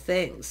pleasurable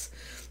things.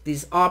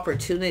 These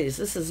opportunities.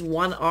 This is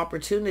one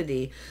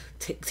opportunity.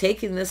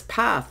 Taking this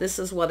path. This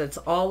is what it's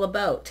all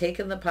about.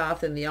 Taking the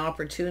path and the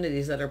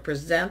opportunities that are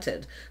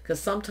presented. Because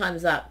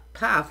sometimes that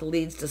path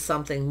leads to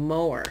something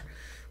more.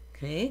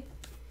 Okay?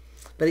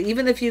 But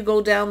even if you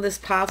go down this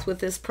path with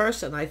this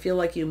person, I feel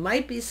like you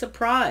might be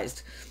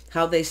surprised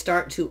how they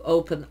start to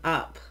open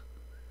up.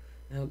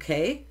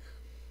 Okay?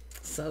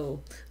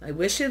 So I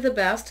wish you the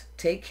best.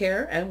 Take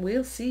care and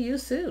we'll see you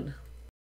soon.